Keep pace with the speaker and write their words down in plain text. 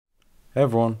Hey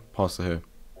everyone, Pastor here.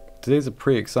 Today's a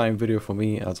pretty exciting video for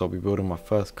me as I'll be building my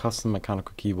first custom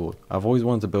mechanical keyboard. I've always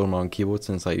wanted to build my own keyboard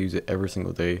since I use it every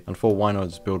single day and thought why not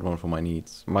just build one for my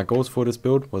needs. My goals for this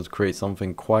build was to create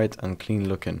something quiet and clean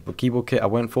looking. The keyboard kit I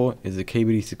went for is the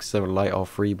KBD67 Lite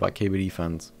R3 by KBD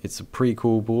fans. It's a pretty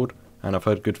cool board and I've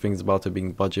heard good things about it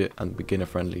being budget and beginner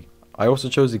friendly. I also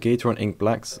chose the Gateron Ink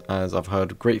Blacks as I've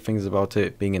heard great things about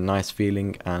it being a nice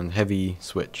feeling and heavy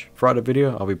switch. Throughout the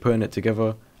video I'll be putting it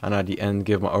together and at the end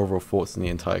give my overall thoughts on the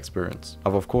entire experience.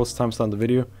 I've of course timestamped the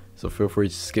video, so feel free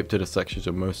to skip to the sections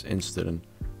you're most interested in.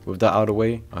 With that out of the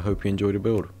way, I hope you enjoy the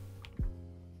build.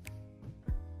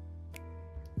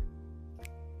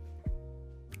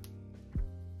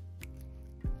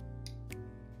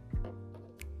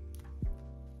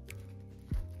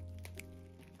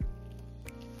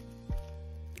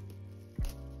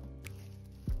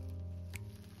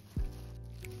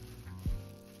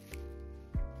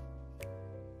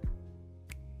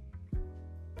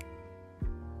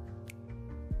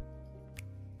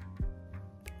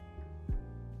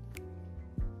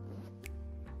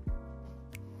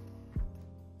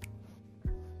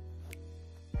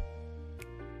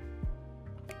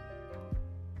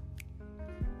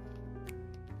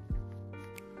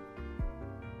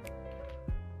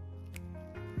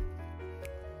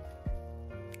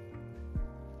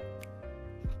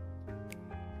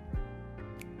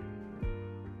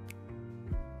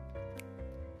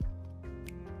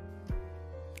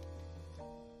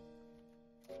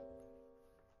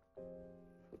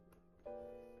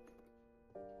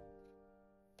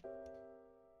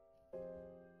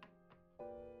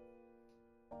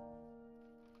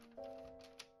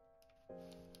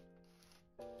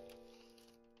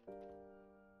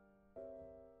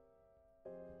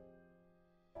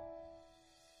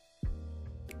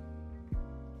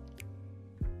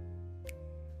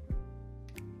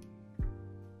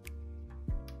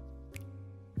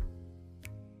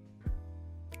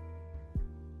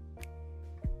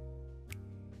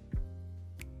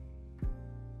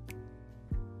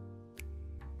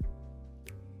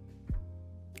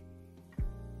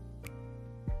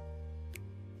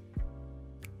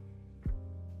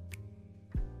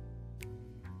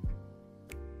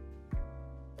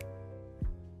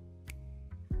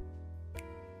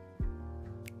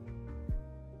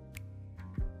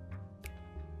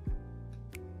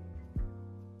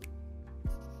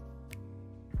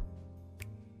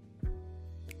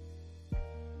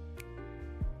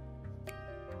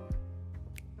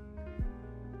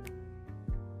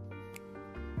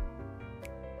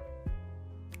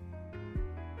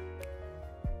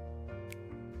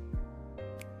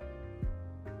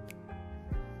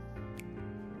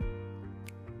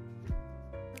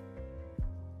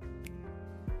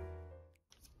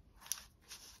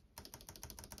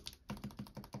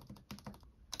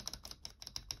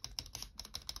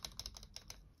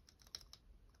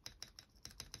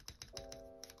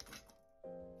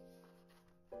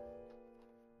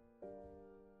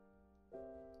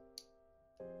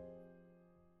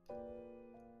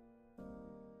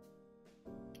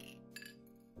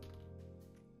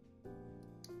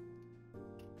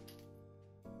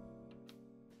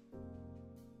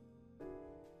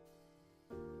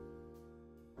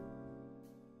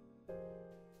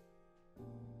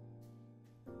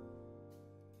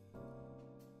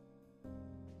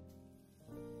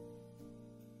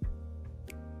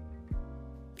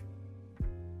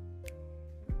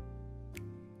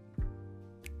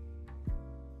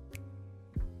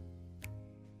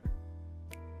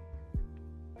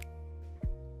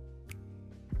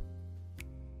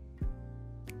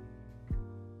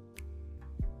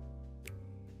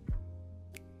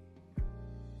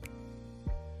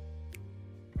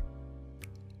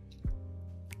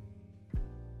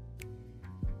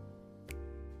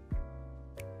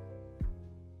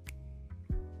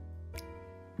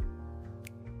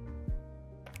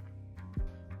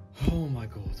 Oh my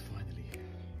god, finally.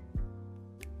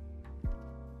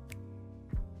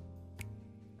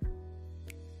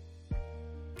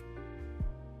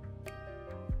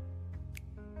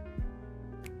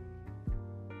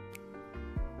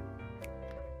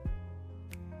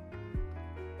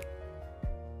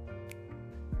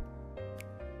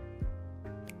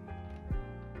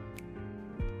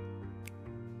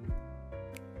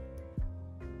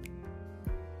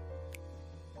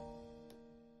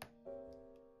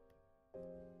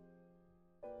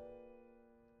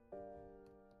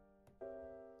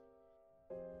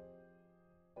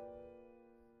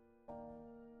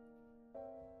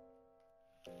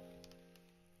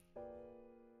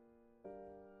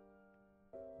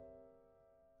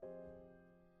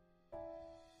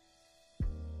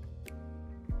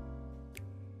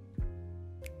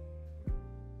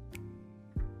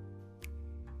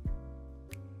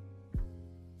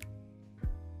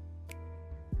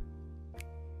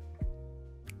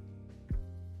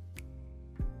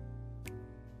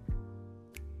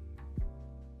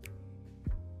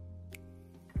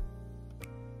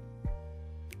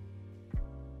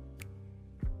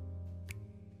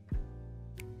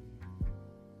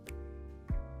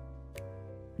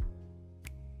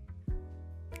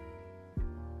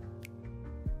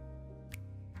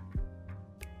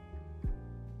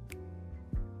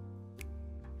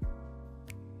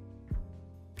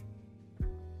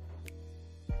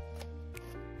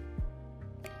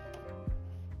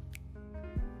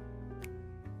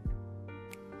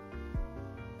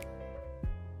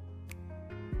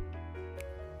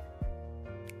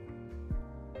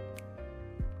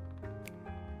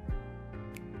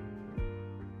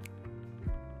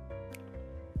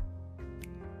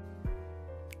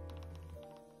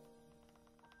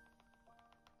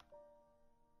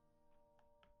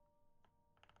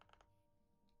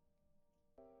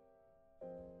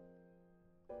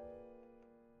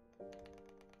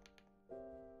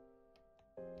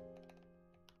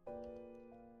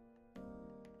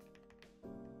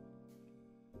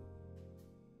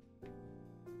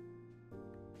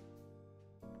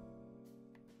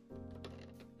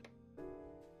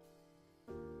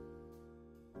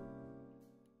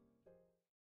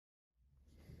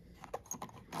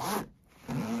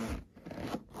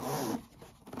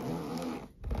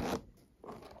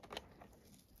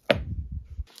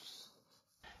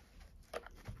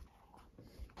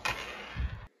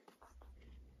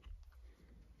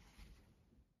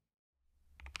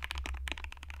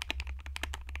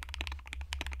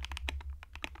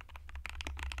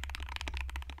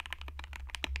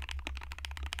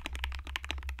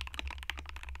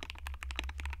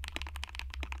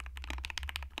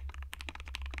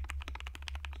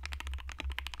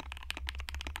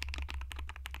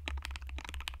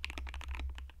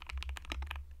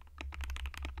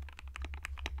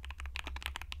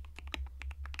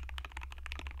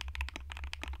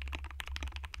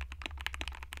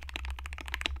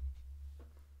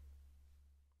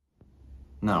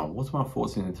 Now, what are my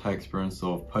thoughts on the entire experience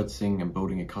of purchasing and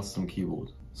building a custom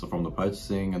keyboard? So from the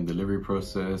purchasing and delivery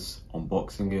process,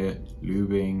 unboxing it,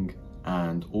 lubing,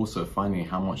 and also finding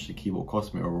how much the keyboard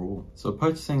cost me overall. So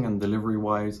purchasing and delivery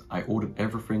wise, I ordered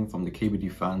everything from the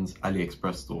KBD fans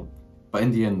AliExpress store. But in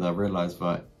the end, I realized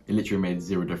that it literally made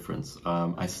zero difference.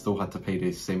 I still had to pay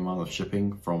the same amount of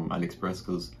shipping from AliExpress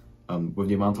because with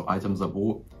the amount of items I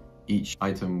bought, each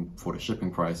item for the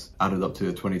shipping price added up to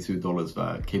the $22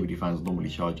 that KBD fans normally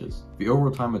charges. The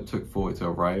overall time it took for it to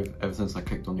arrive ever since I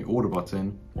clicked on the order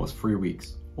button was 3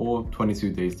 weeks, or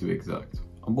 22 days to be exact.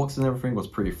 Unboxing everything was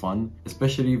pretty fun,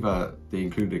 especially that they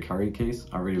included a carry case.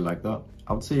 I really like that.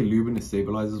 I would say lubing the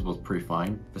stabilizers was pretty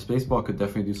fine. The spacebar could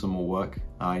definitely do some more work.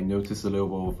 I noticed a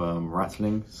little bit of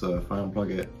rattling, so if I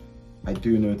unplug it, I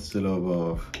do notice a little bit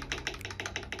of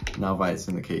now that it's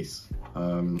in the case.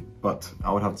 But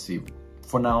I would have to see.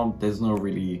 For now, there's no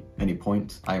really any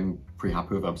point. I'm pretty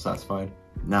happy with it, I'm satisfied.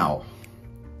 Now,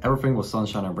 everything was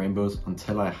sunshine and rainbows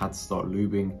until I had to start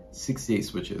lubing 68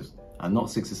 switches and not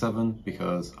 67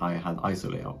 because I had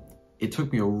ISO layout. It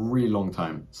took me a really long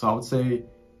time. So I would say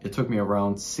it took me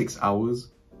around 6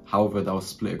 hours. However, that was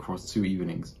split across 2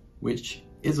 evenings, which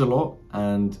is a lot,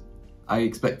 and I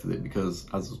expected it because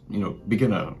as you know,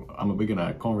 I'm a beginner,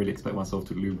 I can't really expect myself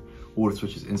to lube all the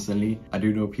switches instantly. I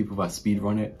do know people that speed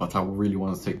run it, but I really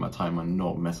wanted to take my time and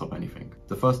not mess up anything.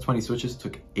 The first 20 switches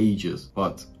took ages,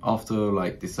 but after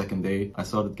like the second day, I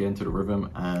started getting to the rhythm,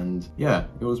 and yeah,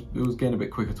 it was getting a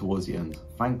bit quicker towards the end.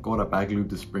 Thank God I bag lubed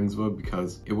the springs though,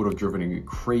 because it would have driven me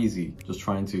crazy just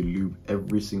trying to lube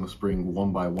every single spring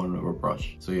one by one with a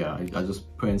brush. So yeah, I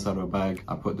just put it inside of a bag.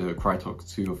 I put the Krytox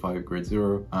 205 grade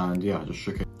 0, and yeah, I just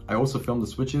shook it. I also filmed the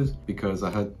switches because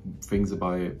I heard things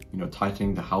about it, you know,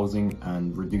 tightening the housing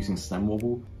and reducing stem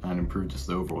wobble and improve just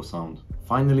the overall sound.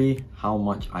 Finally, how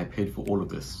much I paid for all of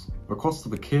this. The cost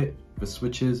of the kit, the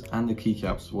switches and the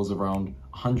keycaps was around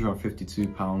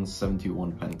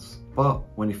 £152.71. But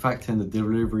when you factor in the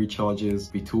delivery charges,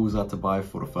 the tools I had to buy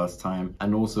for the first time,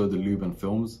 and also the lube and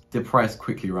films, the price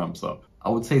quickly ramps up. I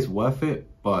would say it's worth it,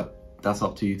 but that's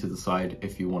up to you to decide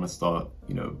if you want to start,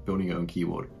 you know, building your own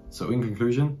keyboard. So in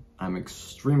conclusion, I'm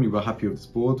extremely happy with this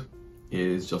board. It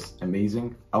is just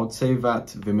amazing. I would say that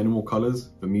the minimal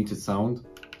colors, the muted sound,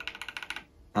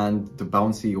 and the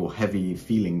bouncy or heavy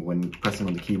feeling when pressing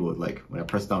on the keyboard, like when I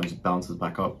press down, it just bounces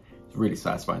back up. It's really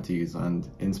satisfying to use and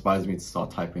inspires me to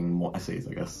start typing more essays,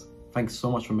 I guess. Thanks so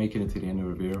much for making it to the end of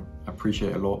the video. I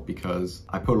appreciate it a lot because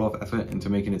I put a lot of effort into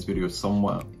making this video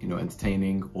somewhat, you know,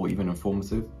 entertaining or even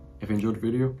informative. If you enjoyed the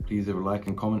video, please leave a like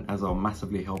and comment, as I'll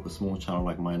massively help a small channel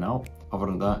like mine out. Other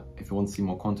than that, if you want to see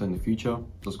more content in the future,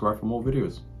 subscribe for more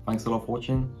videos. Thanks a lot for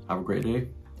watching, have a great day,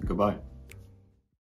 and goodbye.